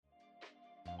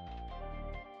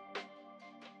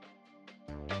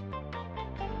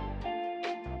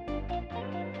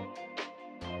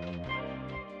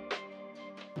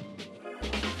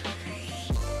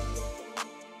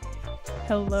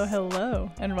Hello,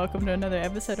 and welcome to another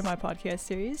episode of my podcast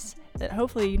series that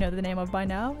hopefully you know the name of by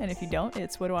now, and if you don't,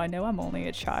 it's What Do I Know? I'm Only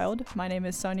a Child. My name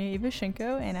is Sonya,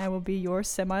 and I will be your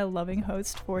semi-loving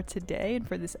host for today and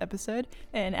for this episode.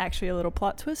 And actually a little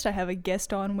plot twist, I have a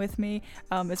guest on with me,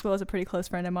 as well as a pretty close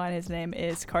friend of mine. His name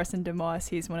is Carson Demoss.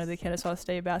 He's one of the Kennesaw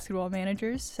State basketball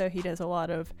managers, so he does a lot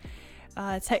of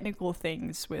technical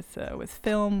things with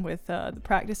film, with the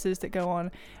practices that go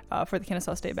on for the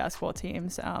Kennesaw State basketball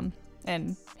teams.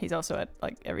 And he's also at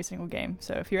like every single game.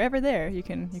 So if you're ever there, you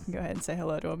can go ahead and say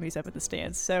hello to him. He's up at the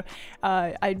stands. So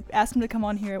I asked him to come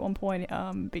on here at one point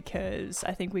because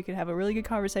I think we could have a really good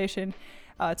conversation,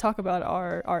 talk about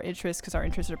our interests, because our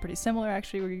interests are pretty similar.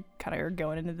 Actually, we kind of are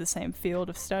going into the same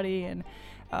field of study and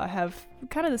have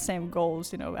kind of the same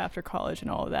goals, after college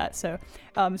and all of that. So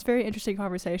it's a very interesting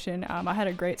conversation. I had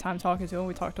a great time talking to him.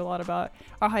 We talked a lot about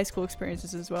our high school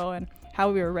experiences as well, and how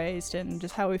we were raised, and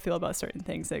just how we feel about certain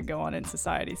things that go on in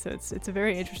society. So it's a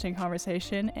very interesting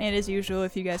conversation. And as usual,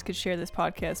 if you guys could share this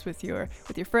podcast with your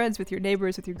friends, with your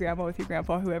neighbors, with your grandma, with your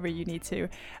grandpa, whoever you need to,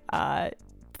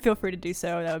 feel free to do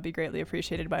so. That would be greatly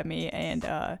appreciated by me.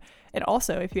 And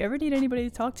also, if you ever need anybody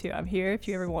to talk to, I'm here. If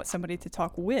you ever want somebody to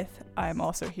talk with, I'm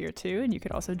also here too. And you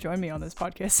could also join me on this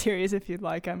podcast series if you'd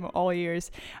like. I'm all ears.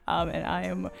 And I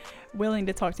am willing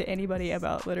to talk to anybody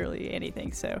about literally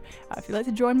anything. So if you'd like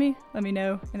to join me, let me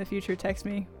know in the future. Text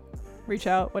me, reach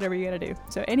out, whatever you gotta do.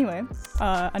 So anyway,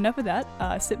 enough of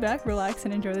that. Sit back, relax,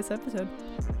 and enjoy this episode.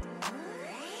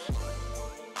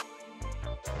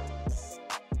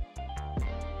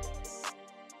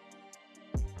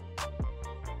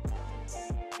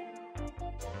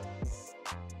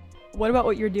 What about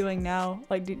what you're doing now?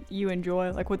 Like, do you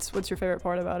enjoy? Like, what's your favorite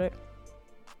part about it?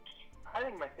 I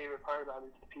think my favorite part about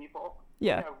it is the people.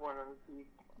 Yeah. We have one of the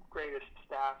greatest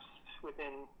staffs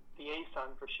within the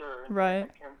ASUN for sure. Right.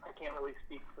 I can't really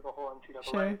speak for the whole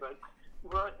NCAA, sure.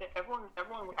 But everyone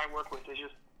I work with is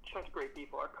just such great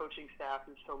people. Our coaching staff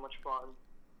is so much fun.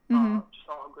 Mm-hmm. Just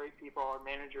all great people. Our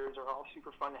managers are all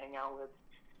super fun to hang out with.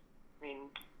 I mean,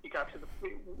 you got to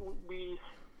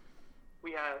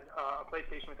we had a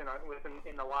PlayStation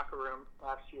in the locker room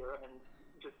last year, and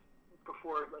just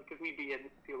before, like, because we'd be in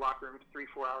the locker room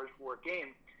 3-4 hours before a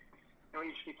game, and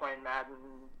we used to be playing Madden,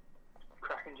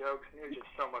 cracking jokes, and it was just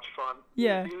so much fun.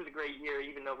 Yeah. It was a great year,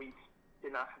 even though we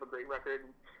did not have a great record.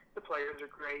 And the players are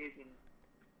great. And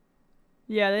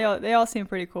yeah, they all seem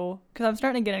pretty cool. Because I'm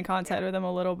starting to get in contact with them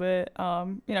a little bit.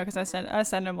 Because I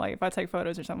send them, like, if I take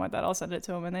photos or something like that, I'll send it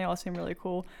to them, and they all seem really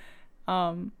cool.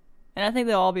 And I think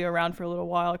they'll all be around for a little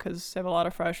while because they have a lot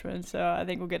of freshmen, so I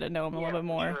think we'll get to know them a little bit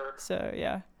more. Sure. So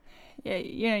yeah,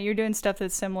 you're doing stuff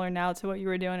that's similar now to what you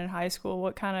were doing in high school.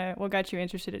 What got you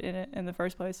interested in it in the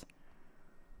first place?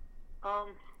 Well,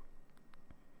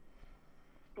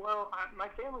 my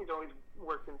family's always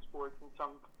worked in sports in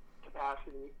some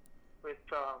capacity. With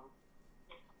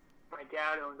my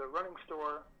dad owned a running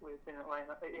store in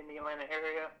the Atlanta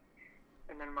area,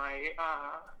 and then my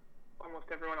almost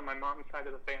everyone on my mom's side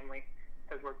of the family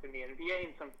has worked in the NBA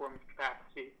in some form of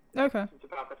capacity. Okay. Since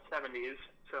about the 70s.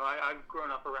 So I've grown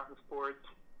up around sports,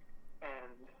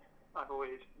 and I've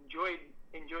always enjoyed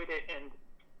it. And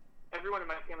everyone in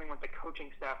my family went the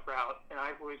coaching staff route, and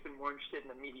I've always been more interested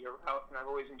in the media route. And I've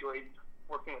always enjoyed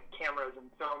working with cameras and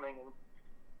filming and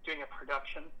doing a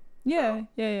production. Yeah.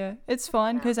 It's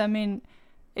fun because, I mean,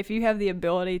 if you have the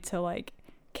ability to, like,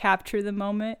 capture the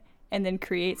moment and then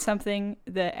create something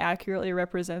that accurately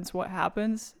represents what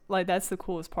happens, like, that's the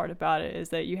coolest part about it, is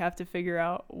that you have to figure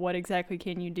out what exactly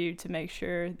can you do to make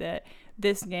sure that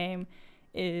this game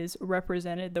is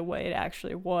represented the way it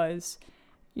actually was,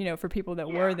 for people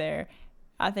that were there.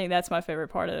 I think that's my favorite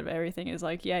part of everything is,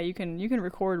 like, you can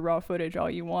record raw footage all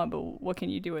you want, but what can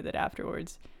you do with it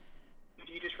afterwards? If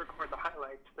you just record the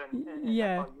highlights, then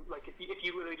yeah. Like, if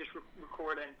you literally just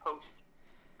record and post,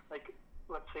 like,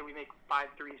 let's say we make 5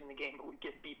 threes in the game, but we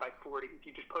get beat by 40. If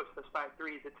you just post those 5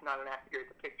 threes, it's not an accurate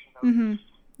depiction of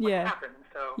what happened.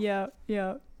 So yeah.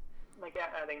 Like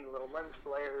adding the little lens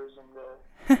flares and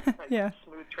the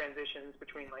smooth transitions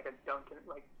between, like, a dunk and,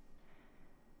 like,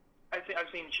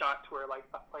 I've seen shots where, like,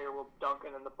 a player will dunk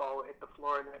and then the ball will hit the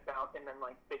floor and then it bounce, and then,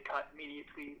 like, they cut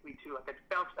immediately to, like,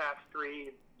 a bounce pass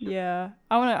 3. Yeah,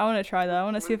 I wanna try that. I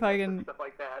wanna see if I can stuff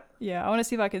like that. Yeah, I wanna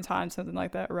see if I can time something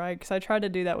like that right, because I tried to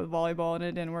do that with volleyball and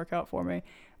it didn't work out for me.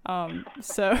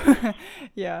 So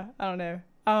yeah, I don't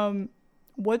know.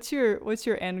 What's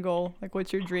your end goal? Like,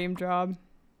 what's your dream job?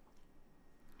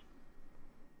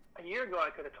 A year ago, I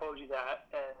could have told you that,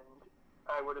 and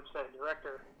I would have said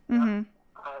director. Mm-hmm.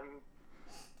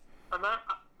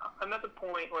 I'm at the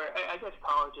point where I guess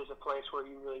college is a place where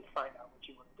you really find out what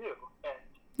you want to do. And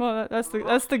Well,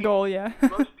 that's the goal, yeah.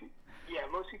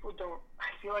 most people don't. I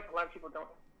feel like a lot of people don't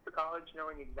enter college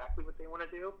knowing exactly what they want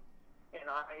to do, and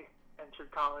I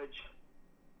entered college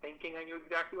thinking I knew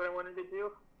exactly what I wanted to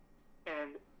do,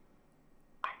 and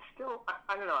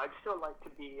I don't know. I'd still like to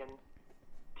be in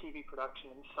TV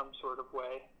production in some sort of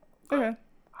way. Okay.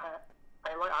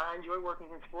 I enjoy working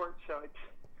in sports, so it's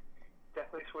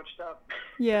definitely switched up.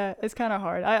 Yeah, it's kind of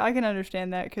hard. I can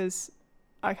understand that because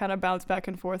I kind of bounce back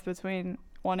and forth between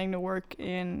wanting to work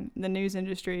in the news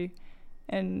industry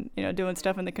and, doing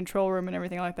stuff in the control room and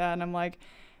everything like that. And I'm like,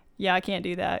 yeah, I can't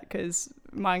do that because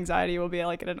my anxiety will be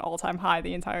like at an all-time high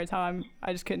the entire time.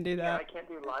 I just couldn't do that. Yeah, I can't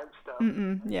do live stuff.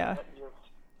 Yeah.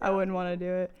 I wouldn't want to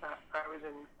do it. I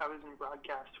was in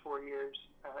broadcast 4 years,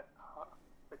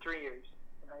 or 3 years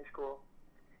in high school,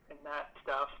 and that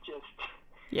stuff just...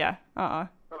 Yeah, I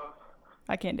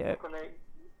can't do it.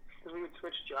 Because we would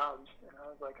switch jobs, and I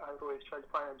was like, I always tried to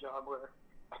find a job where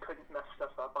I couldn't mess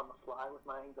stuff up on the fly with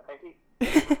my anxiety.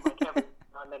 And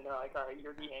and then they're like, all right,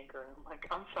 you're the anchor. And I'm like,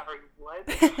 I'm sorry, what?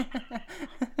 I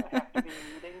have to be in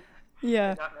a meeting.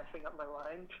 Yeah. Not messing up my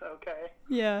lines, okay.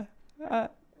 Yeah. And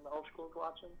the whole school's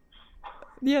watching.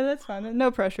 Yeah, that's fine.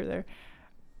 No pressure there.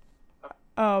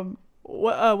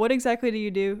 What exactly do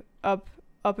you do up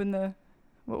in the...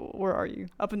 Where are you?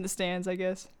 Up in the stands, I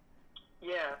guess.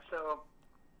 Yeah. So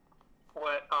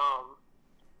what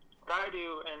I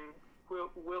do, and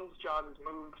Will's job has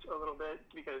moved a little bit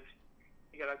because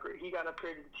he got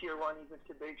upgraded to tier 1. He's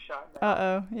a big shot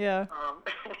now. Yeah.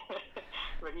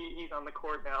 But he's on the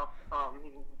court now.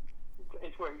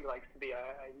 It's where he likes to be.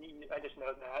 I just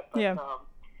know that. But, yeah.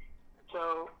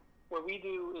 So what we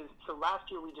do is,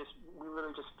 last year we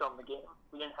literally just filmed the game.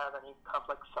 We didn't have any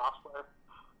complex software.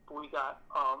 We got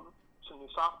some new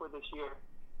software this year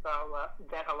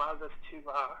that allows us to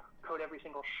code every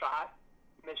single shot,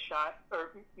 miss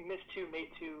 2,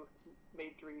 made 2,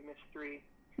 made 3, miss 3,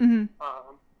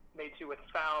 made 2 with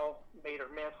foul, made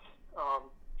or miss,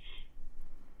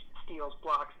 steals,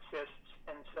 blocks, assists.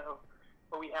 And so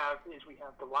what we have is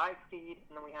the live feed,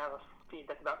 and then we have a feed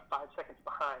that's about 5 seconds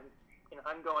behind. And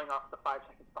I'm going off the 5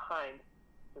 seconds behind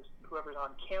because whoever's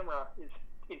on camera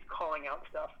is calling out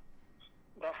stuff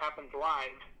that happens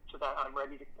live, so that I'm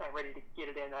ready to get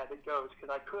it in as it goes.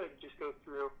 Because I could just go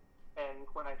through, and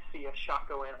when I see a shot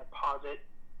go in, I pause it,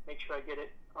 make sure I get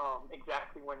it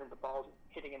exactly when the ball's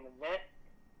hitting in the net,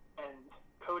 and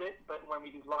code it. But when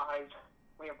we do live,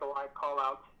 we have the live call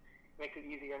outs. It makes it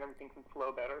easier, and everything can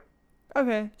flow better.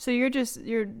 Okay, so you're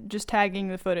just tagging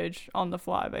the footage on the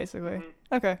fly, basically.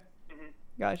 Mm-hmm. Okay. Mm-hmm.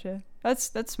 Gotcha. That's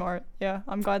smart. Yeah,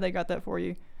 I'm glad they got that for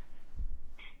you.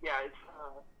 Yeah, it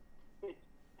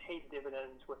paid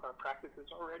dividends with our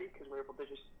practices already because we're able to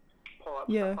just pull up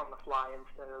stuff on the fly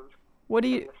instead of What do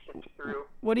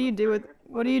you do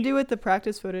with the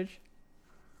practice footage?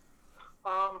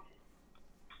 I'm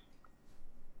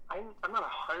not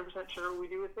 100% sure what we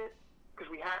do with it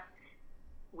because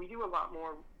we do a lot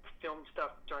more film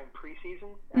stuff during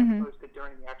preseason as opposed to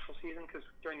during the actual season, because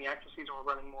during the actual season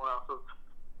we're running more off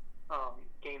of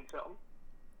game film.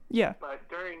 Yeah. But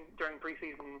during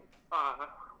preseason,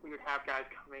 we would have guys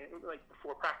come in, like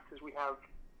before practices, we have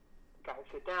guys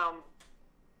sit down,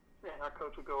 and our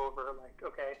coach would go over, like,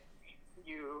 okay,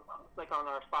 you, like on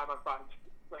our 5-on-5,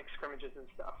 like scrimmages and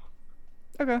stuff.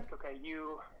 Okay. Like, okay,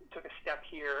 you took a step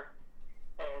here,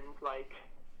 and like,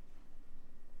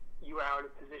 you were out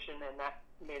of position, and that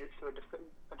made it so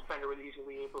a defender was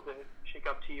easily able to shake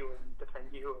up to you and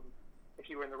defend you, and if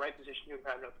you were in the right position, you would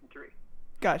have an open 3.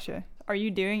 Gotcha. Are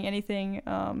you doing anything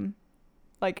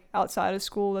like outside of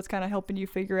school that's kind of helping you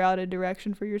figure out a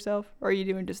direction for yourself, or are you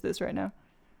doing just this right now?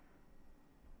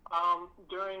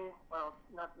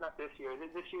 Not this year.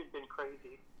 This year's been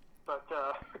crazy, but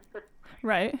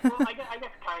right. Well, I guess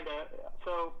kind of.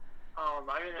 So I'm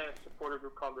in a supporter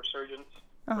group called Resurgence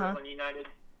for Atlanta United,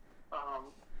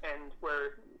 and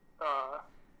we're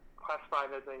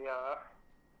classified as a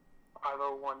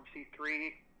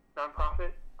 501c3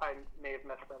 nonprofit. I may have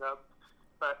messed that up,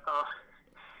 but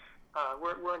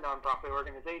we're a nonprofit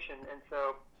organization, and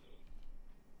so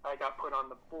I got put on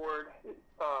the board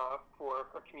for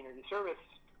a community service,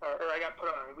 or I got put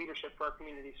on leadership for our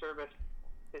community service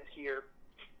this year.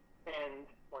 And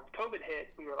once COVID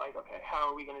hit, we were like, okay, how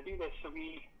are we going to do this? So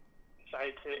we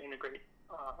decided to integrate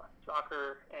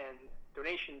soccer and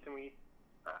donations, and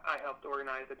I helped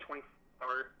organize a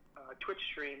 24-hour Twitch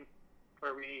stream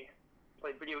where we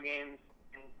played video games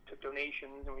and took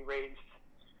donations, and we raised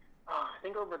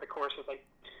think over the course of like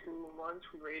 2 months,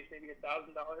 we raised maybe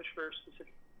 $1,000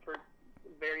 for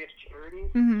various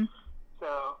charities. Mm-hmm.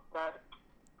 So that's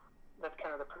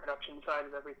kind of the production side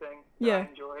of everything that Yeah. I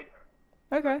enjoyed.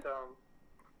 Okay. But,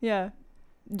 yeah.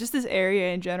 Just this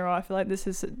area in general, I feel like this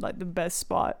is like the best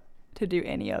spot to do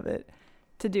any of it,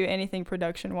 to do anything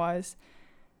production wise.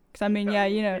 Because I mean,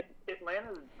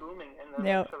 Atlanta's booming in the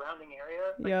Yep. surrounding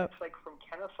area. Like, Yep. It's like from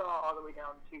Kennesaw all the way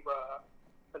down to where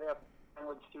they have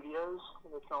Pinewood Studios,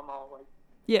 where they film all like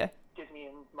Yeah. Disney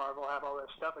and Marvel have all their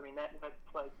stuff. I mean, that's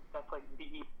like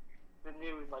the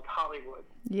new like Hollywood.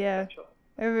 Yeah. Essentially.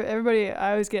 Everybody,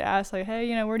 I always get asked like,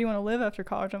 hey, where do you want to live after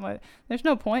college? I'm like, there's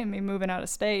no point in me moving out of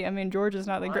state. I mean, Georgia's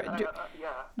not the great. I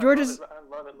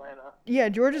love Atlanta. Yeah,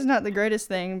 Georgia's not the greatest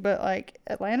thing, but like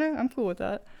Atlanta, I'm cool with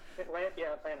that. Atlanta.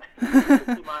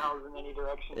 50 miles in any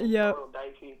direction. It's Yep. a little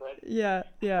dicey, but Yeah.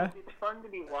 it's fun to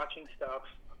be watching stuff.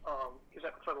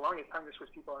 Because for the longest time, this was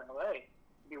people in LA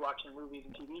be watching movies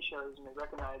and TV shows, and they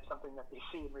recognize something that they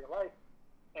see in real life,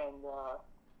 and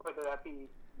whether that be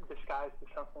disguised as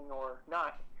something or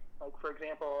not. Like, for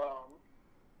example,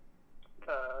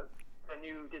 the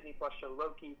new Disney Plus show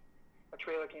Loki, a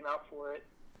trailer came out for it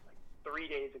like 3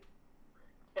 days ago,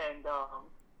 and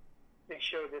they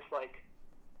show this like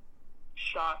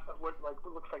shot of what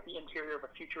looks like the interior of a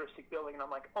futuristic building, and I'm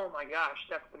like, oh my gosh,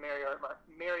 that's the Marriott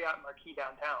Marquis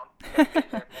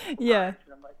downtown. Yeah.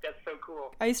 And I'm like, that's so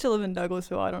cool. I used to live in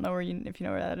Douglasville. I don't know if you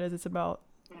know where that is. It's about.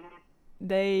 Mm-hmm.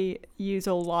 They use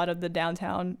a lot of the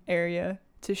downtown area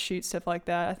to shoot stuff like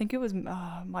that. I think it was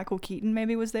Michael Keaton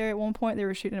maybe was there at one point. They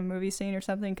were shooting a movie scene or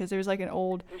something because there's like an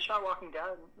old. They shot Walking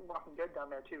Dead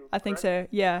down there too. I think so.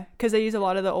 Yeah, because they use a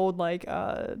lot of the old like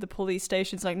the police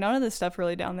stations. Like none of the stuff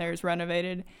really down there is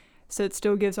renovated, so it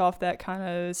still gives off that kind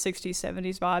of 60s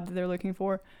 70s vibe that they're looking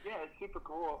for. Yeah, it's super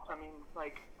cool. I mean,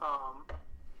 like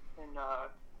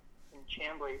in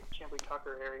Chambly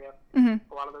Tucker area,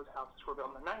 Mm-hmm. a lot of those houses were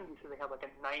built in the 90s, so they have like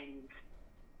a 90s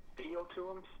feel to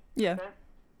them. Yeah.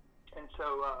 And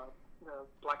so the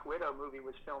Black Widow movie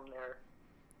was filmed there.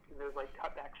 There's like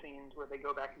cutback scenes where they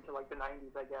go back into like the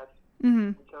 90s, I guess. Mm-hmm.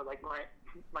 And so like my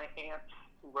aunt's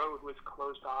road was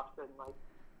closed off, and like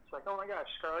it's like, oh my gosh,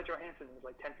 Scarlett Johansson was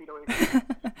like 10 feet away from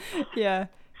me.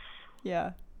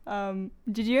 Yeah.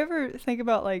 Did you ever think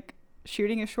about like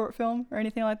shooting a short film or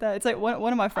anything like that? It's like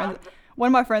one of my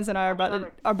friends and I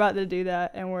are about to do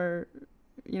that, and we're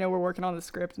working on the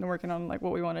script and working on like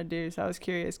what we want to do. So I was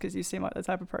curious because you seem like the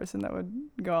type of person that would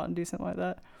go out and do something like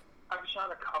that. I've shot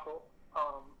a couple.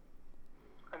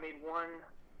 I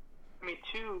made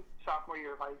two sophomore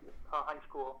year of high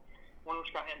school. One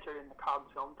which got entered in the Cobb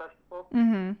Film Festival,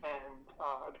 Mm-hmm. and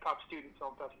the Cobb Student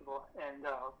Film Festival, and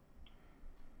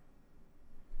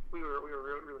we were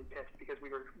really pissed because we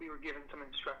were given some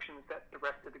instructions that the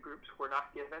rest of the groups were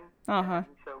not given. Uh-huh.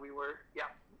 And so we were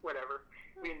whatever.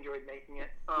 We enjoyed making it.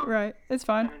 Right, it's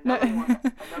fine. And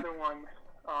another one,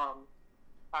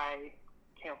 I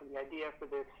came up with the idea for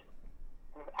this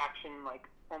kind of action, like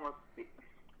almost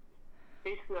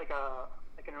basically like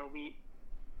an elite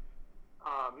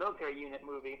military unit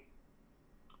movie.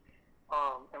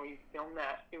 And we filmed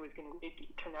that. It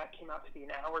came out to be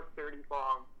an hour 30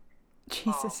 long.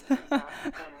 Jesus. And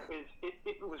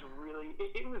it was really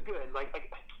it was good. Like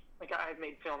I've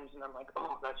made films and I'm like,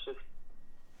 oh, that's just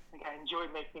like I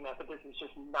enjoyed making that, but this is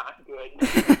just not good.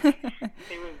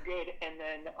 It was good, and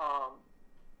then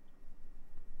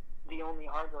the only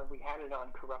hardware we had it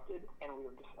on corrupted, and we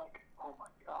were just like, oh my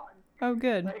god. Oh,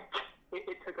 good. Like,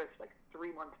 it took us like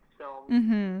 3 months to film.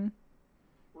 Mm-hmm.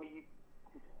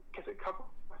 Because a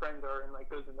couple of friends are in like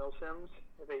those mil sims.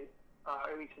 They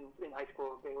at least in high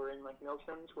school they were in like mil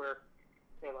sims where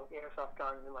they had like airsoft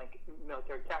guns and like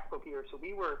military tactical gear. So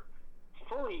we were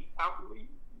fully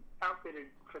outfitted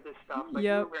for this stuff. Like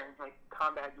Yep. we were wearing like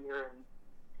combat gear and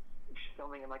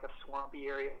filming in like a swampy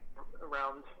area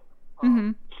around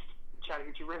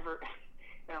Chattahoochee River.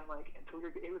 And I'm like, and so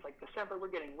it was like December, we're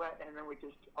getting wet, and then we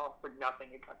just all for nothing.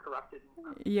 It got corrupted.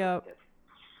 Yep.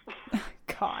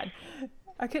 God,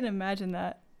 I couldn't imagine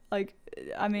that. Like,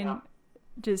 I mean,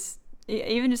 just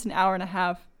even just an hour and a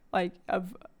half. Like,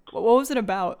 of what was it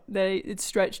about that it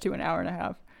stretched to an hour and a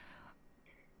half?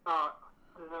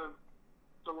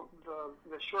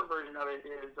 The short version of it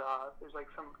is there's like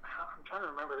some. I'm trying to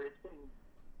remember.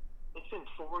 It's been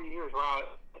 4 years. Wow.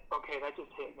 Okay, that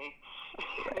just hit me.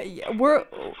 Yeah,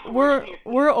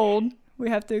 we're old. We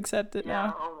have to accept it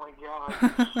now. Oh my god.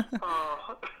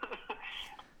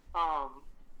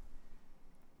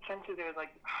 Essentially, there was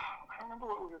like I don't remember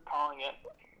what we were calling it,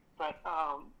 but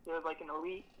there was like an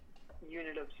elite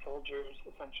unit of soldiers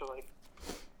essentially,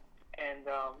 and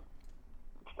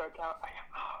it starts out.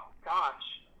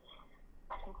 gosh,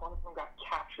 I think one of them got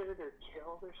captured or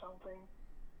killed or something.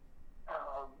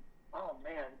 Oh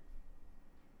man,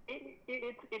 it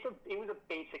was a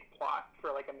basic plot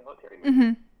for like a military movie. Mm-hmm.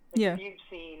 Like, Yeah. if you've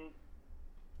seen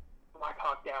Black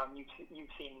Hawk Down,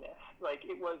 you've seen this. Like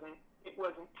it wasn't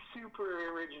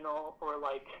super original, or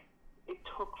like it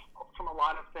took from a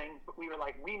lot of things, but we were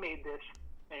like, we made this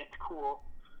and it's cool.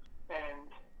 And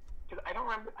because I don't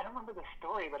remember the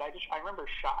story, but I remember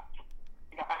shots.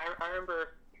 I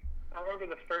remember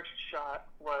the first shot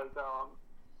was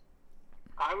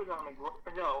I was on the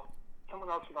someone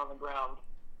else was on the ground,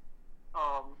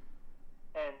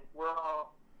 and we're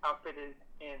all outfitted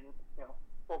in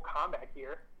full combat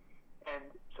gear, and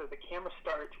so the camera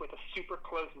starts with a super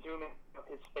close zoom in of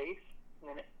his face,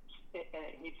 and then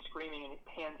he's screaming, and it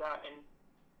pans out, and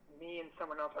me and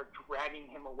someone else are dragging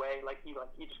him away like he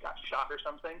just got shot or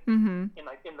something, Mm-hmm. in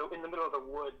the middle of the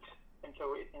woods. And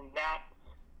so that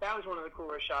was one of the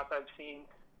cooler shots I've seen.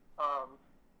 I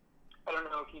don't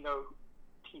know if you know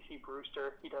TC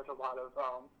Brewster. He does a lot of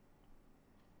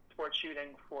sports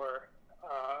shooting for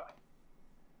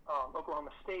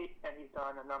Oklahoma State, and he's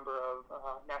done a number of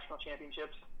national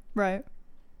championships. Right.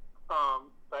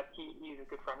 But he's a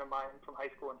good friend of mine from high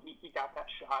school, and he got that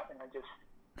shot, and I just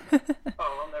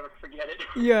I'll never forget it.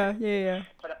 Yeah.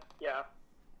 But yeah.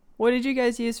 What did you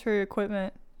guys use for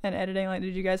equipment and editing? Like,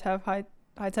 did you guys have high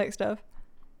tech stuff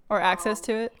or access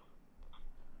to it?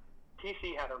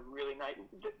 TC had a really nice.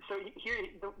 So here,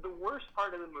 the worst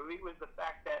part of the movie was the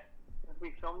fact that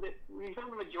we filmed the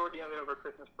majority of it over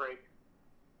Christmas break,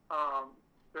 or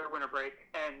winter break,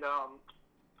 and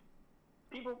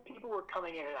people were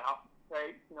coming in and out,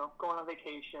 right? Going on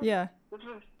vacation. Yeah.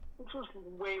 This was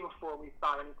way before we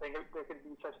thought anything there could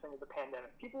be such thing as a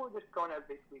pandemic. People were just going as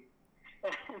they please.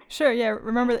 Sure. Yeah.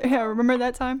 Remember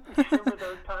that time? Remember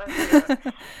those times? Yeah.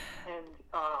 And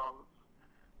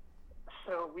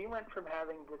so we went from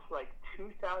having this like $2,000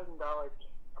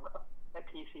 camera that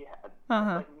PC had,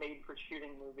 like made for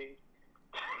shooting movies,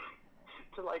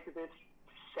 to like this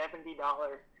 $70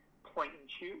 point and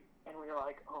shoot, and we were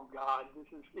like, oh god,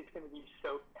 it's going to be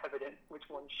so evident which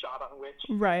one shot on which.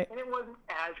 Right. And it wasn't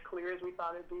as clear as we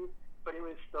thought it'd be, but it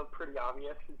was still pretty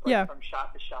obvious. It's like from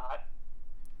shot to shot.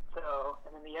 So,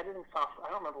 and then the editing software, I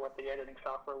don't remember what the editing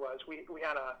software was. We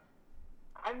had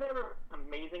I'm never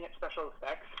amazing at special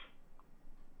effects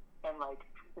and like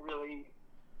really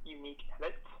unique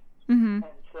edits. Mm-hmm.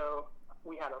 And so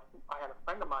I had a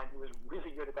friend of mine who was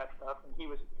really good at that stuff, and he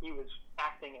was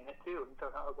acting in it too. And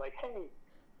so I was like, hey,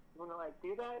 you want to like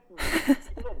do that? And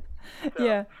he did. So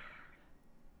yeah.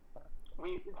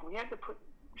 We had to put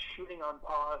shooting on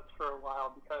pause for a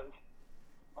while because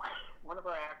one of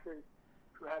our actors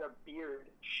who had a beard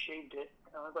shaved it,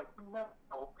 and I was like, no.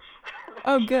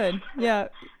 Oh, good. Yeah.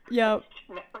 Now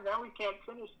we can't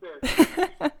finish this.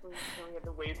 we had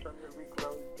to wait for him to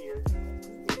regrow his beard.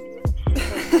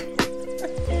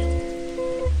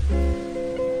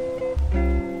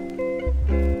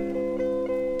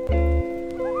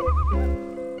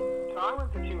 So I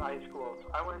went to two high schools.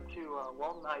 I went to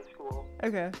Walton High School,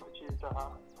 Okay. which is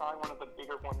probably one of the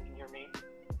bigger ones near me.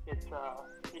 It's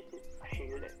I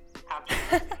hated it.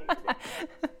 Absolutely hated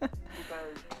it.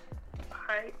 Because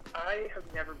I have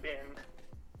never been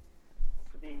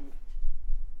the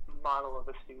model of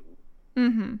a student.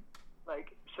 Mm-hmm.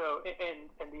 Like, so, and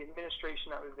the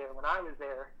administration that was there when I was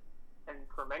there, and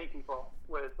for many people,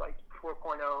 was like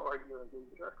 4.0 or you're a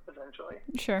loser, essentially.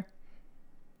 Sure.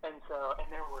 And so,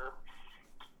 and there were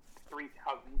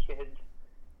 3,000 kids,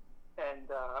 and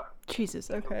Jesus.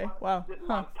 Okay. Wow. There's a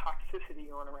lot of toxicity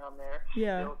going around there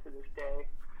still to this day.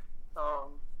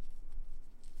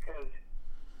 Because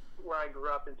where I grew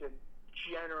up is a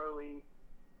generally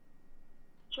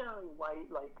white,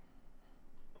 like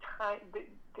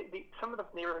some of the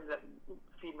neighborhoods that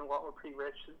feed in the Walt were pretty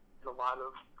rich. There's a lot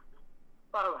of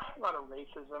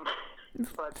racism.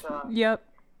 But yep.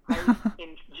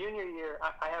 In junior year,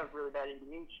 I have really bad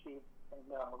ADHD, and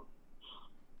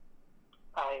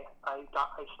I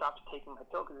stopped taking my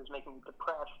pill because it was making me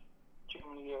depressed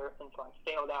junior year, and so I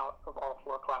failed out of all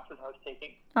 4 classes I was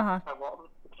taking at Walton,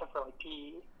 except for like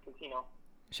PE, because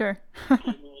Sure.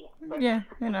 PE. But, yeah.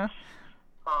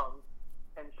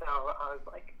 And so I was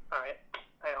like, all right,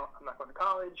 I'm not going to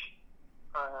college.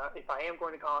 If I am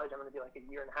going to college, I'm going to be like a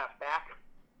year and a half back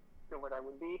than what I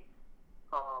would be.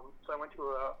 So I went to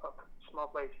a small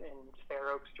place in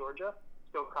Fair Oaks, Georgia,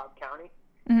 still Cobb County,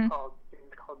 called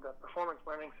the Performance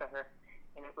Learning Center,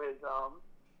 and it was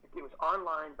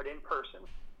online but in person.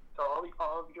 So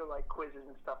all of your like quizzes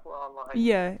and stuff were online.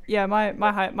 Yeah. My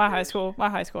high school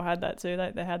had that too.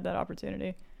 They had that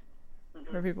opportunity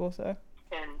for people. So.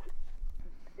 And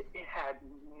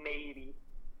maybe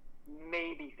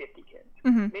 50 kids.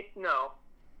 Mm-hmm. No.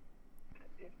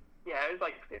 Yeah, it was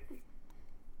like 50.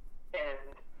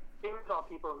 And it was all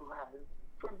people who had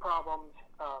food problems,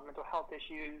 mental health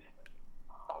issues,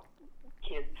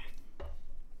 kids,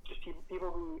 just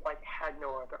people who like had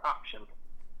no other option.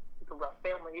 Like a rough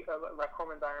family, a rough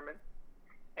home environment.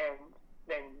 And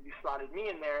then you slotted me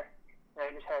in there, and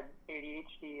I just had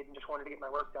ADHD and just wanted to get my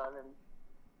work done. And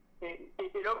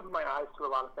it opened my eyes to a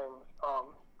lot of things,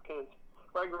 because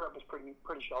where I grew up was pretty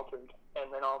sheltered,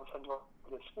 and then all of a sudden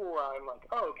to school, I'm like,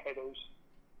 oh, okay, there's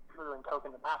people doing coke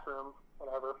in the bathroom,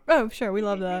 whatever. Oh, sure, we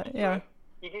love that. Yeah.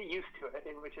 You get used to it,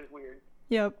 which is weird.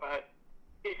 Yep. But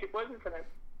if it wasn't for that,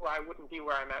 well, I wouldn't be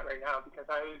where I'm at right now, because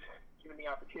I was given the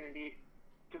opportunity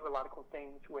to do a lot of cool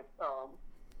things with,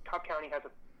 Cobb County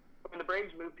when the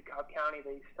Braves moved to Cobb County,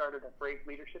 they started a Brave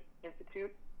Leadership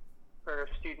Institute for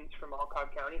students from all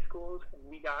Cobb County schools, and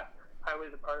I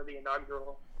was a part of the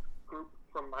inaugural group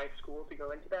from my school to go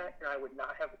into that, and that would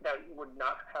not have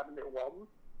happened at Walden,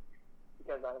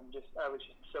 because I was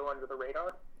just so under the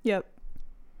radar. Yep.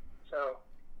 So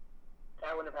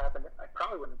that wouldn't have happened. I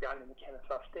probably wouldn't have gotten into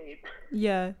Kennesaw State.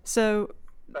 Yeah. So,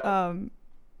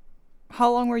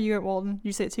 how long were you at Walden? Did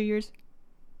you say 2 years?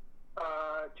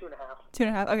 2.5.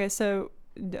 2.5. Okay. So,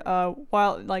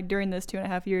 while like during this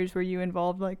 2.5 years, were you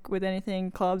involved like with anything,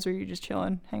 clubs, or were you just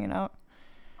chilling, hanging out?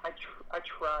 I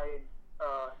tried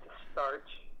to start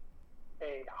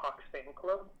a Hawks fan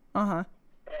club. Uh-huh.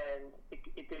 And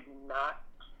it did not.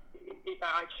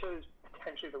 I chose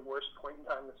potentially the worst point in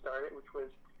time to start it, which was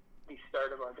the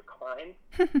start of our decline.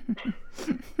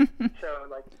 So,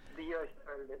 like, the year I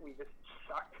started it, we just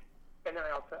sucked. And then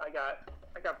I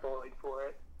got bullied for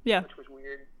it. Yeah. Which was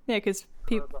weird. Yeah, because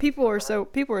people are so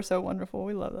wonderful.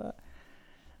 We love that.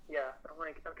 Yeah, I'm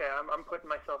like, okay, I'm putting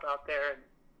myself out there, and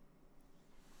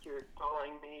you're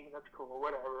bullying me. That's cool,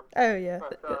 whatever. Oh yeah,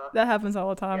 but, that happens all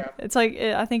the time. Yeah. It's like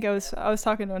I think I was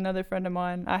talking to another friend of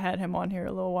mine. I had him on here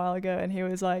a little while ago, and he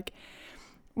was like,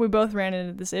 we both ran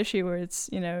into this issue where it's,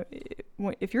 you know,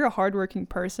 if you're a hardworking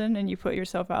person and you put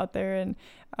yourself out there, and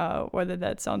whether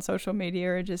that's on social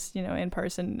media or just, you know, in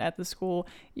person at the school,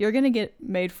 you're going to get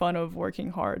made fun of working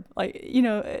hard. Like, you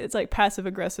know, it's like passive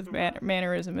aggressive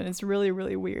mannerism, and it's really,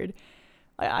 really weird.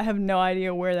 I have no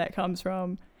idea where that comes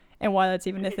from and why that's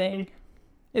even a thing.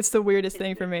 It's the weirdest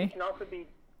thing for me. It can also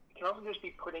just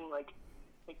be putting like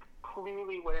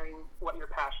clearly wearing what you're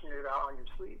passionate about on your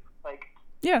sleeve. Like,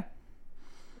 yeah.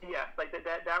 Yeah, like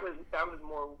that was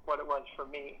more what it was for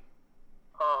me,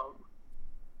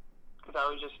 because I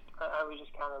was just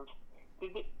kind of,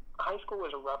 high school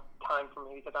was a rough time for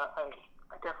me, because I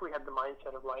definitely had the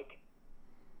mindset of like,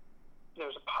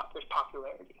 there's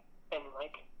popularity, and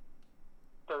like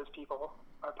those people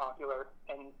are popular,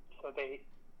 and so they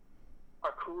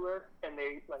are cooler, and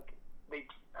they I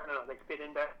don't know, they fit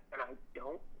in better, and I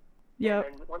don't. Yeah.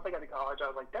 And once I got to college, I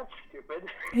was like, that's stupid.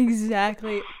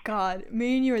 Exactly. God,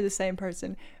 me and you are the same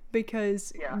person,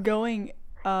 because going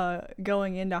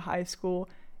into high school,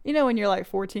 you know, when you're like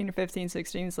 14 or 15,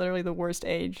 16, it's literally the worst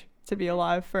age to be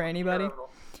alive for anybody.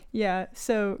 Terrible. Yeah.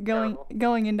 So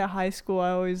going into high school, I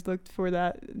always looked for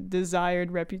that desired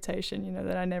reputation, you know,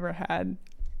 that I never had.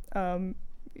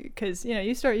 Because, you know,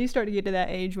 you start to get to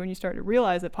that age when you start to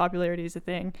realize that popularity is a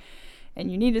thing. And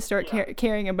you need to start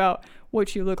caring about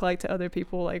what you look like to other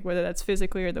people, like whether that's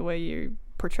physically or the way you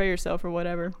portray yourself or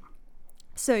whatever.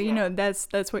 So, you know,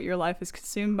 that's what your life is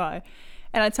consumed by.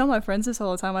 And I tell my friends this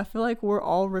all the time. I feel like we're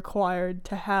all required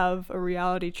to have a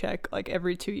reality check like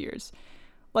every 2 years.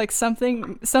 Like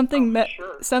something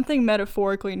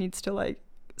metaphorically needs to like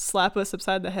slap us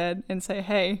upside the head and say,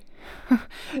 hey,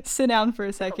 sit down for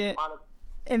a second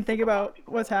and think about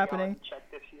what's happening.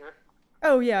 Check this year.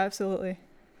 Oh, yeah, absolutely.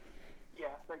 Yeah,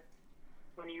 like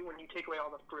when you take away all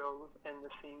the frills and the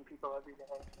seeing people every day,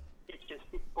 it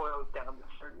boils down to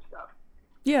certain stuff.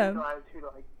 Yeah. You realize who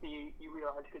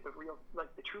the real,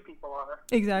 like the true people are.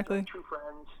 Exactly. Like true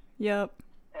friends. Yep.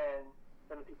 And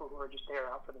then the people who are just there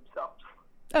out for themselves.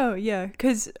 Oh yeah,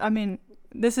 because I mean,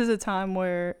 this is a time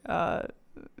where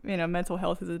you know, mental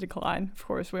health is a decline. Of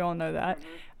course, we all know that.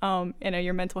 Mm-hmm. You know,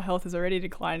 your mental health is already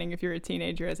declining if you're a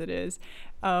teenager, as it is.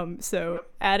 So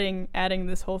adding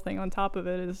this whole thing on top of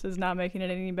it is not making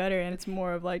it any better. And it's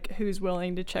more of like, who's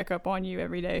willing to check up on you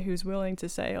every day? Who's willing to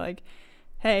say like,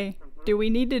 hey, do we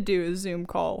need to do a Zoom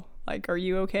call? Like, are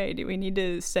you okay? Do we need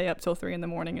to stay up till 3 a.m.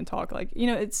 and talk? Like, you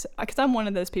know, it's because I'm one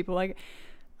of those people. Like,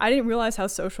 I didn't realize how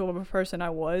social of a person I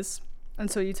was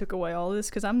until you took away all this.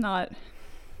 Because I'm not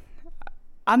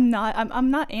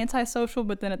antisocial,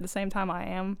 but then at the same time I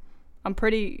am. I'm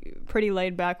pretty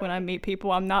laid back when I meet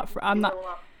people.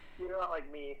 You You're not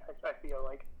like me, I feel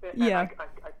like. Yeah.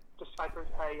 I describe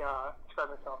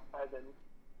myself as an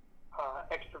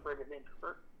extroverted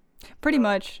introvert. Pretty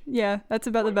much, yeah. That's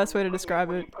about the best way to describe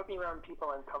when it. you put me around people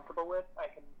I'm comfortable with, I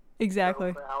can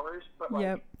Exactly. go for hours. But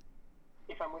like,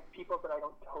 if I'm with people that I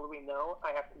don't totally know,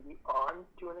 I have to be on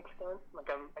to an extent. Like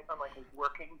I'm like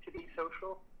working to be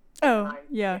social. Oh, I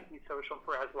yeah. can't be social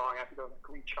for as long. I have to go like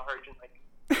recharge and like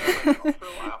for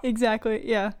a while. Exactly,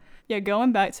 yeah. Yeah,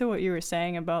 going back to what you were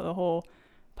saying about the whole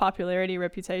popularity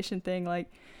reputation thing,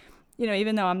 like, you know,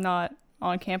 even though I'm not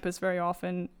on campus very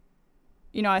often,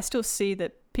 you know, I still see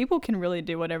that people can really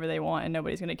do whatever they want and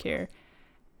nobody's going to care.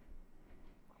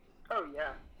 Oh,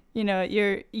 yeah. You know,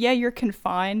 you're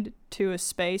confined to a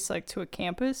space, like to a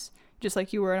campus, just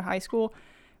like you were in high school,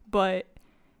 but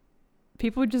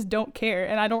people just don't care.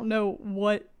 And I don't know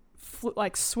what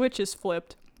switch is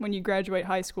flipped when you graduate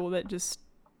high school that just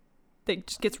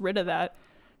gets rid of that.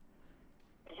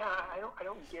 Yeah, I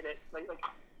don't get it. Like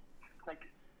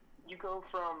you go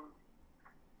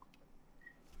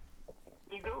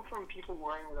from people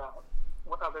worrying about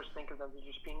what others think of them to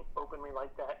just being openly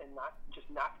like that and not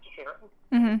caring.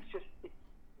 Mm-hmm. It's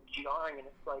jarring, and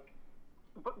it's like,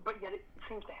 but yet it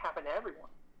seems to happen to everyone.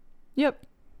 Yep.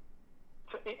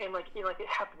 So and like it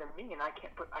happened to me, and I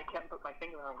can't put my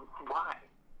finger on why.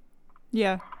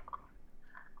 Yeah.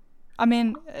 I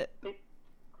mean,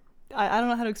 I don't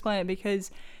know how to explain it because,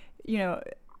 you know,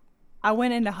 I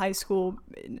went into high school,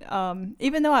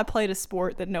 even though I played a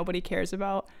sport that nobody cares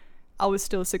about, I was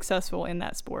still successful in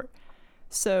that sport.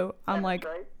 So I'm like,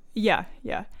 right? yeah.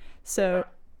 So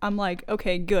I'm like,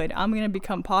 okay, good. I'm going to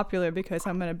become popular because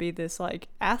I'm going to be this like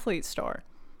athlete star.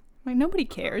 Like nobody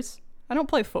cares. I don't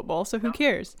play football, so who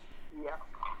cares? Yeah.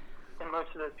 And most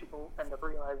of those people end up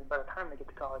realizing by the time they get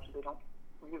to college, they don't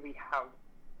really have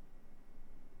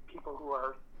people who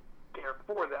are there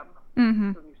for them.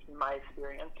 Mm-hmm. At least in my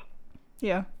experience.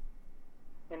 Yeah.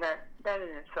 And that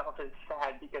in itself is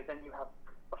sad because then you have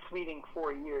a fleeting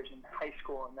 4 years in high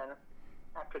school, and then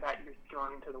after that you're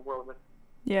thrown into the world with.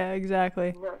 Yeah,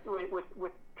 exactly.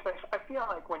 With I feel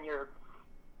like when you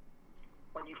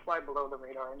fly below the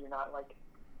radar and you're not like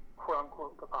quote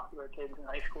unquote the popular kids in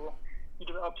high school, you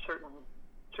develop certain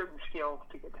skills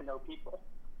to get to know people.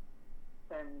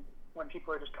 And when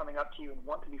people are just coming up to you and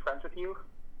want to be friends with you,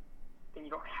 then you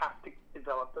don't have to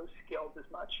develop those skills as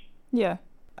much. Yeah.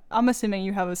 I'm assuming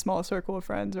you have a small circle of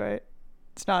friends, right?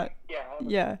 It's not...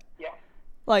 Yeah.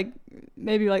 Like,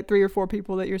 maybe like 3 or 4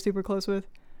 people that you're super close with?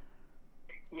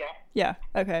 Yeah. Yeah,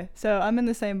 okay. So I'm in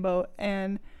the same boat,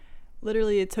 and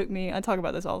literally it took me... I talk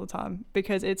about this all the time,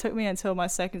 because it took me until my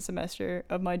second semester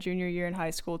of my junior year in high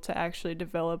school to actually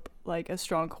develop, like, a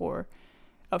strong core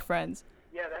of friends.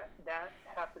 Yeah, that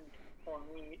happened for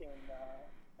me in,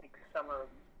 like, summer of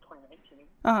 2019.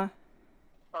 Uh-huh.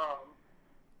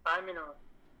 I'm in a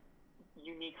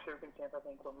unique circumstance, I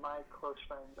think, where my close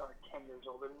friends are 10 years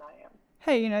older than I am.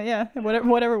 Hey, you know, yeah,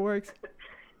 whatever works.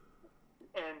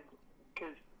 And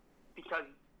because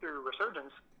through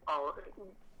Resurgence,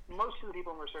 most of the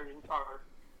people in Resurgence are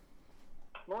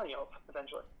millennials,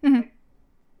 essentially. Mm-hmm. Like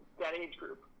that age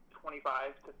group,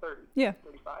 25 to 30, yeah.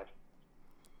 35.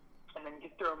 And then you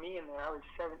throw me in there. I was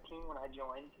 17 when I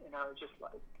joined, and I was just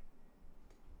like,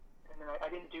 and then I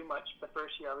didn't do much the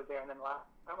first year I was there, and then last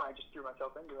time I just threw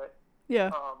myself into it.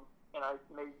 Yeah. And I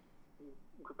made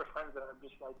a group of friends that I'm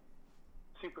just like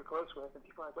super close with, and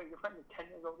people are like, "Wait, your friend is 10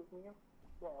 years older than you?"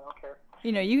 Yeah, I don't care.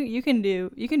 You know, you can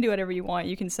do whatever you want.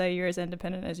 You can say you're as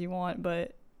independent as you want,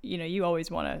 but you know, you always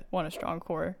want a strong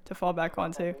core to fall back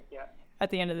onto. Yeah. At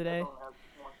the end of the day.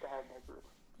 Wants to have their group.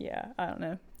 Yeah, I don't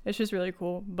know. It's just really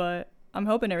cool, but I'm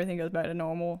hoping everything goes back to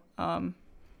normal.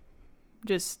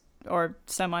 Or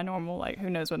semi-normal, like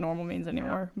who knows what normal means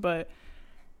anymore. Yeah. But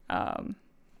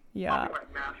yeah. I'll be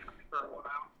wearing masks for a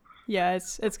while. Yeah,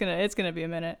 it's gonna be a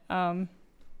minute.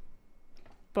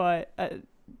 But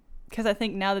because I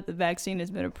think now that the vaccine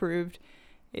has been approved,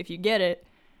 if you get it,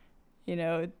 you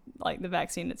know, like the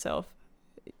vaccine itself,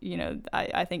 you know,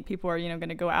 I think people are, you know, going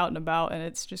to go out and about, and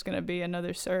it's just going to be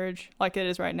another surge like it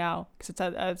is right now, because it's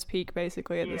at its peak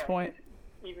basically at this point.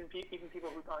 Even people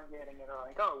who aren't getting it are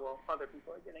like, oh, well, other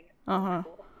people are getting it. Uh-huh.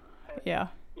 Cool. Yeah.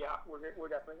 Yeah, we're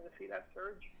definitely going to see that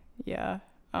surge. Yeah.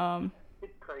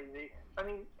 It's crazy. I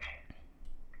mean,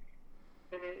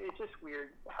 and it's just weird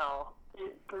how,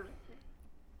 because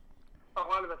a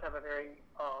lot of us have a very,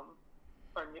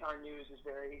 our news is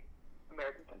very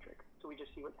American-centric. So we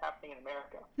just see what's happening in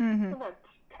America. Mm-hmm. And that's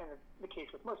kind of the case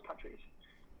with most countries.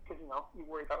 Because, you know, you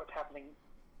worry about what's happening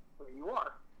where you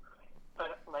are.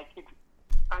 But, like,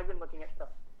 I've been looking at stuff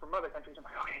from other countries. I'm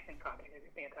like, okay, thank God they have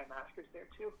anti-maskers there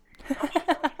too.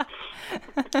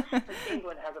 And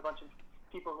England has a bunch of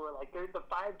people who are like, there's the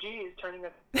 5G is turning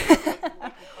us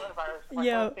coronavirus. I'm like,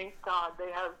 Yeah. oh, thank God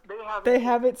They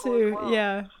have it too. well.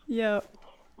 Yeah. Yeah.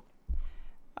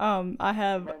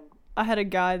 I had a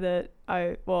guy that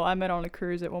I met on a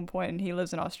cruise at one point, and he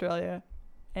lives in Australia,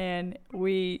 and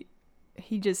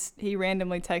he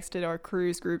randomly texted our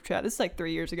cruise group chat. This is like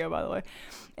 3 years ago, by the way,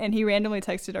 and he randomly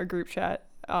texted our group chat,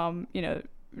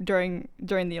 during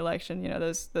the election.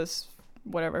 Those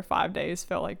whatever 5 days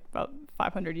felt like about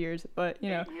 500 years, but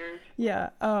years. yeah.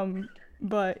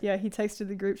 But yeah, he texted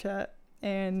the group chat,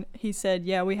 and he said,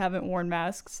 yeah, we haven't worn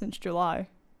masks since July.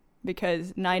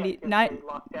 Because 90 he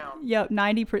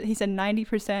said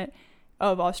 90%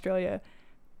 of Australia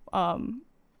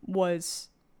was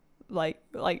like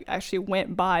actually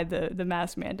went by the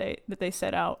mask mandate that they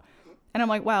set out. And I'm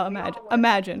like, wow,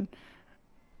 imagine.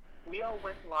 We all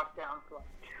went in lockdown for like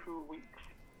 2 weeks.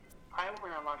 I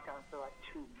went on lockdown for like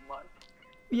 2 months.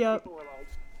 Yep. People were like,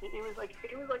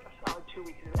 it was like a solid 2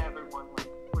 weeks and everyone like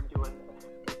we're doing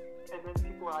this. And then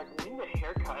people were like, we need a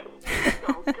haircut.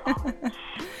 Oh God.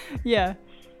 Yeah.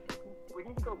 We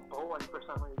need to go bowling for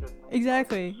some reason.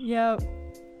 Exactly. Yeah.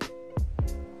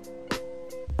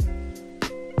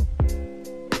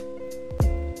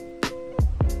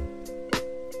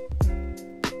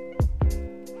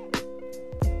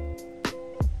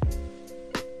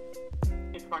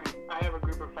 It's funny. I have a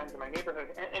group of friends in my neighborhood,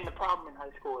 and the problem in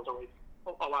high school is always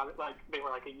a lot of, like, they were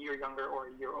like a year younger or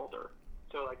a year older.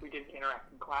 So, like, we didn't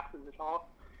interact in classes at all.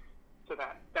 So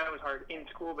that was hard in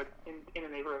school, but in the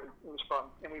neighborhood, it was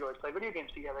fun. And we'd always play video games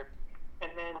together.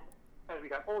 And then, as we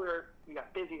got older, we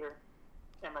got busier.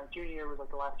 And my junior year was,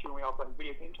 like, the last year when we all played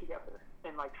video games together.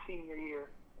 And, like, senior year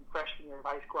and freshman year of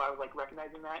high school, I was, like,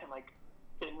 recognizing that and, like,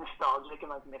 getting nostalgic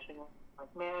and, like, missing it.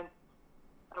 Like, man,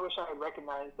 I wish I had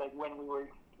recognized, like, when we were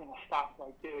going to stop,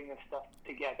 like, doing this stuff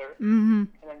together.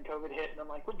 Mm-hmm. And then COVID hit, and I'm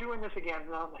like, we're doing this again.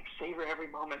 And I'm like, savor every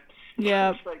moment.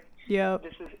 Yeah. Like, yeah.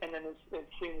 This is, and then as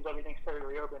soon as everything started to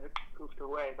reopen, it poofed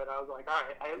away. But I was like, all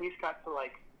right, I at least got to,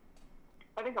 like,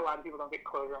 I think a lot of people don't get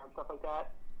closure on stuff like that.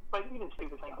 Like, even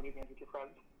stupid things like games with your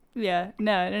friends. Yeah.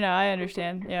 No, I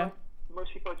understand. Yeah.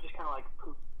 Most people just kind of, like,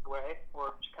 poof away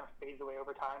or just kind of fades away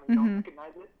over time and don't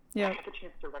recognize it. Yeah. I get the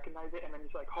chance to recognize it, and then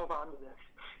just, like, hold on to this.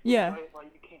 Yeah. While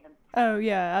you can. Oh,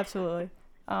 yeah, absolutely.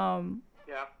 Yeah.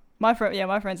 My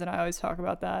friends and I always talk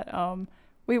about that.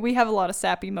 We have a lot of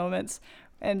sappy moments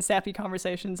and sappy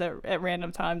conversations at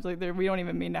random times. Like, we don't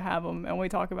even mean to have them, and we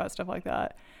talk about stuff like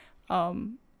that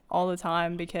all the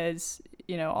time because,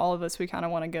 all of us, we kind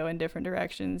of want to go in different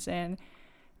directions, and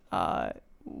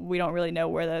we don't really know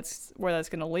where that's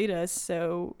going to lead us.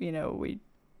 So,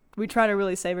 we try to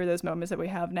really savor those moments that we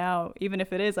have now, even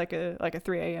if it is like a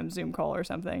 3 a.m. Zoom call or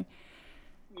something.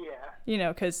 Yeah.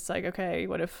 Because it's like, okay,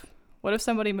 what if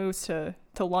somebody moves to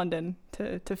London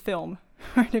to film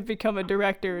or to become a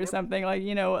director or something, like,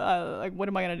 like, what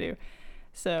am I going to do?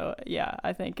 So, yeah,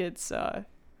 I think it's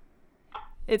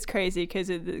crazy because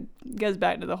it goes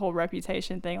back to the whole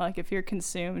reputation thing. Like, if you're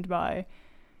consumed by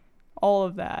all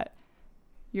of that,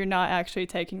 you're not actually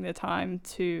taking the time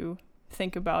to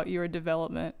think about your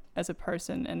development as a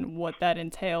person and what that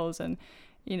entails and,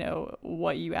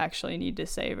 what you actually need to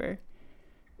savor.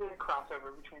 There's a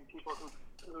crossover between people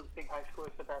who think high school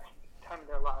is the best time of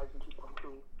their lives and people who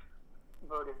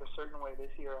voted a certain way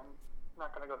this year. I'm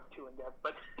not going to go too in depth,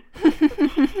 but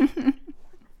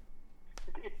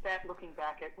it's that looking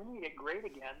back at when you get great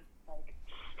again,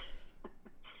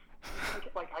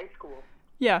 like high school.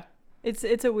 Yeah,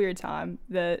 it's a weird time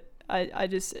that I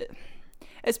just,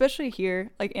 especially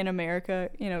here, like in America,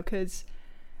 because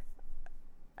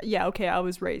yeah, okay, I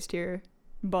was raised here,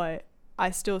 but I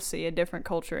still see a different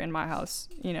culture in my house,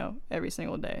 every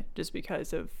single day, just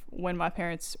because of when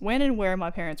and where my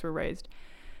parents were raised.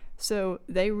 So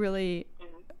they really... And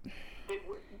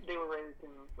they were raised in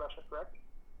Russia, correct?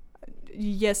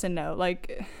 Yes and no.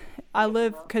 Like, I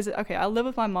live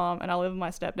with my mom and I live with my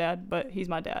stepdad, but he's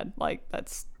my dad. Like,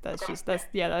 that's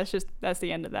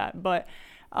the end of that. But,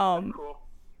 cool.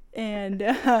 And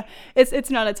it's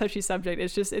not a touchy subject.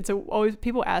 It's just always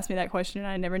people ask me that question and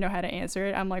I never know how to answer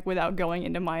it. I'm like, without going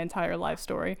into my entire life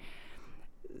story.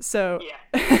 So,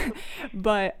 yeah.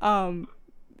 But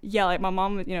yeah, like my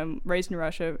mom, raised in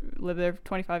Russia, lived there for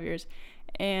 25 years,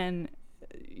 and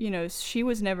she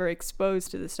was never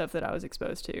exposed to the stuff that I was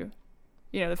exposed to.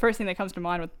 The first thing that comes to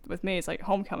mind with me is like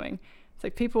homecoming. It's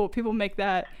like people make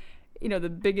that the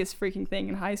biggest freaking thing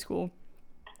in high school,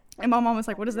 and my mom was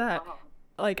like, "What is that?"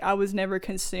 Like, I was never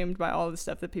consumed by all the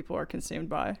stuff that people are consumed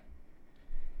by.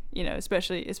 You know,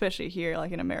 especially here,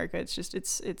 like in America, it's just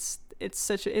it's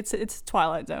a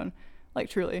Twilight Zone, like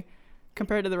truly,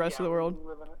 compared to the rest of the world.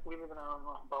 We live in our own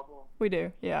little bubble. We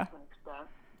do, yeah. To an extent.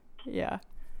 Yeah.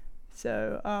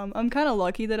 So I'm kind of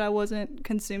lucky that I wasn't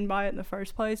consumed by it in the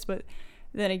first place, but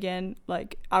then again,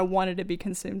 like I wanted to be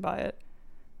consumed by it,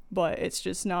 but it's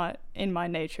just not in my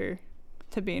nature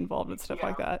to be involved with stuff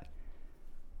like that.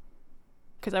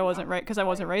 Because I wasn't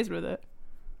raised with it.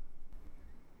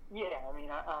 Yeah, I mean,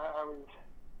 I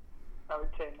would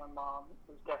say my mom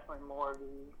was definitely more of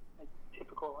the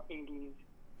typical 80s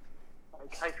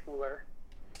high schooler,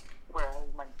 whereas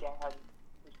my dad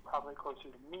was probably closer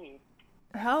to me.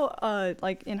 How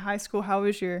in high school, how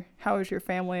was your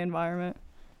family environment?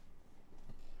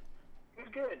 It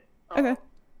was good. Okay.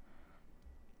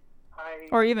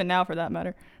 Or even now, for that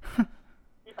matter.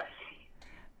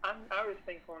 I was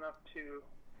thankful enough to.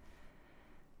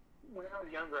 When I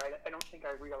was younger, I don't think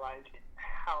I realized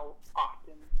how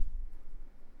often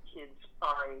kids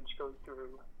our age go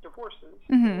through divorces,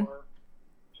 or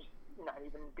just not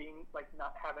even being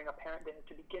not having a parent there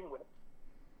to begin with.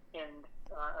 And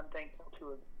I'm thankful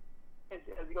to it. As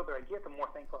the older I get, the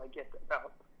more thankful I get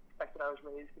about the fact that I was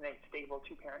raised in a stable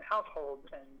 2-parent household,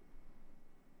 and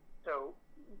so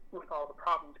with all the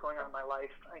problems going on in my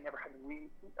life, I never had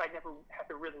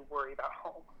to really worry about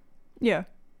home. Yeah.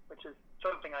 Which is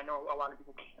something I know a lot of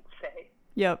people can't say.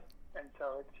 Yep. And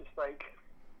so it's just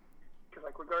because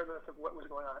regardless of what was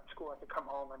going on at school, I could come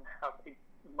home and have a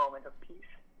moment of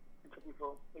peace. And so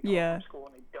people they go home from school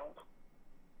and they don't.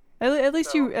 At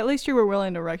least you were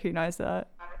willing to recognize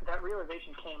that. That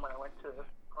realization came when I went to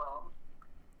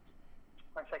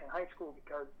my second high school,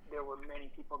 because there were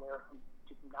many people there who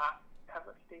did not have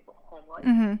a stable home life.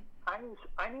 Mm-hmm.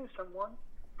 I knew someone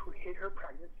who hid her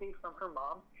pregnancy from her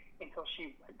mom until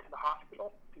she went to the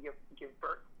hospital to give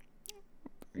birth.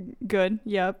 Good.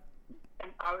 Yep.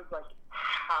 And I was like,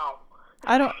 how?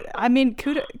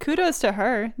 Kudos to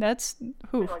her. That's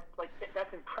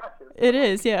that's impressive. It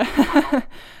is, yeah.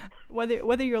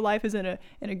 Whether your life is in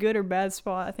a good or bad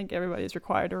spot, I think everybody is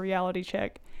required a reality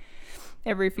check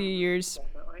every few years.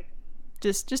 Definitely.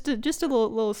 Just a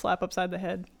little slap upside the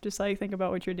head. Just think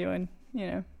about what you're doing. You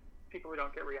know. People who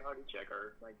don't get reality check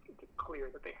are it's clear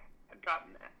that they had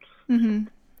gotten that. Mm-hmm.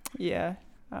 Yeah.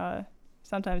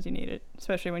 Sometimes you need it,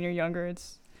 especially when you're younger.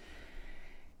 It's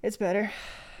better.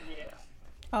 Yeah.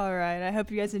 All right. I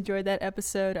hope you guys enjoyed that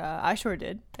episode. I sure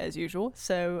did, as usual.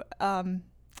 So,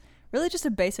 really just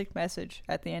a basic message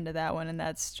at the end of that one, and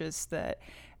that's just that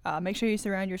make sure you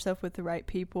surround yourself with the right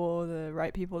people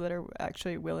that are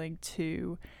actually willing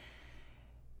to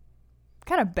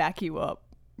kind of back you up,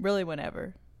 really,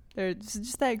 whenever. There's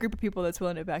just that group of people that's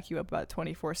willing to back you up about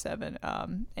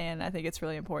 24/7, and I think it's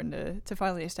really important to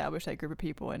finally establish that group of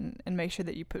people and make sure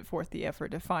that you put forth the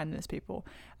effort to find those people.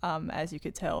 As you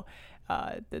could tell,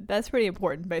 that's pretty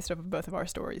important based off of both of our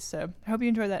stories. So I hope you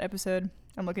enjoyed that episode.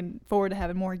 I'm looking forward to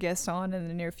having more guests on in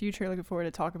the near future. Looking forward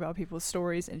to talk about people's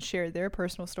stories and share their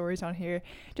personal stories on here,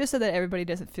 just so that everybody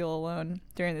doesn't feel alone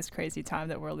during this crazy time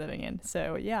that we're living in.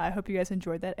 So yeah, I hope you guys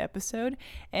enjoyed that episode,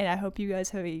 and I hope you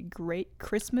guys have a great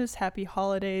Christmas, happy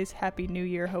holidays, happy New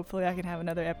Year. Hopefully I can have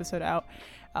another episode out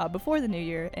before the New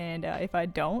Year, and if I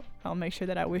don't, I'll make sure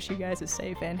that I wish you guys a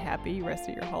safe and happy rest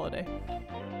of your holiday.